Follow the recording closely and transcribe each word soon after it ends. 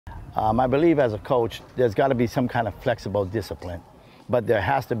I believe as a coach, there's got to be some kind of flexible discipline, but there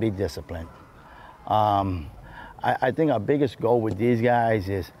has to be discipline. I think our biggest goal with these guys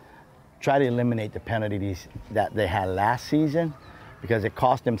is try to eliminate the penalties that they had last season, because it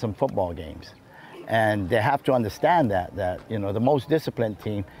cost them some football games. And they have to understand that you know, the most disciplined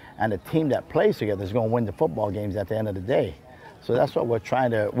team and the team that plays together is going to win the football games at the end of the day. So that's what we're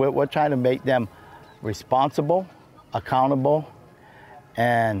trying to make them responsible, accountable,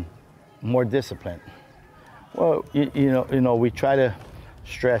 and more disciplined. Well, you know, we try to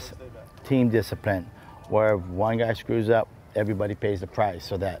stress team discipline, where if one guy screws up, everybody pays the price,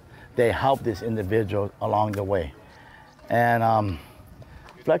 so that they help this individual along the way. And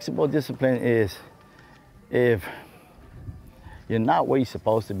flexible discipline is if you're not where you're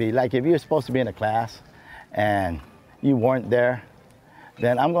supposed to be. Like if you're supposed to be in a class and you weren't there,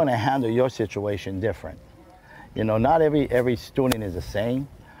 then I'm going to handle your situation different. You know, not every student is the same,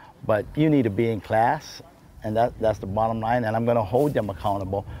 but you need to be in class, and that's the bottom line, and I'm going to hold them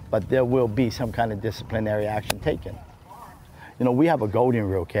accountable, but there will be some kind of disciplinary action taken. You know, we have a golden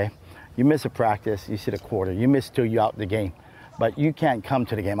rule, okay? You miss a practice, you sit a quarter. You miss 2, you're out the game. But you can't come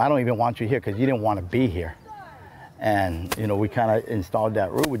to the game. I don't even want you here because you didn't want to be here. And, you know, we kind of installed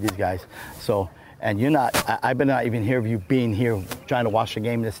that rule with these guys. So, and you're not, I've been not even here of you being here trying to watch the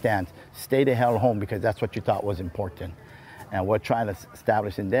game in the stands. Stay the hell home, because that's what you thought was important. And we're trying to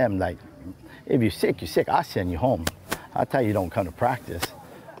establish in them, like, if you're sick, you're sick. I'll send you home. I'll tell you don't come to practice.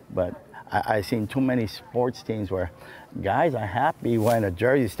 But I've seen too many sports teams where guys are happy wearing a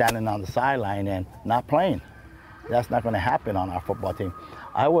jersey standing on the sideline and not playing. That's not going to happen on our football team.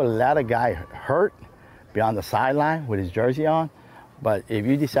 I will let a guy hurt be on the sideline with his jersey on, but if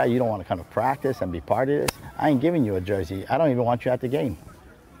you decide you don't want to come to practice and be part of this, I ain't giving you a jersey. I don't even want you at the game.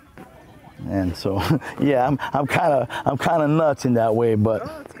 And so, yeah, I'm kind of nuts in that way, but.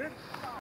 No, it's good.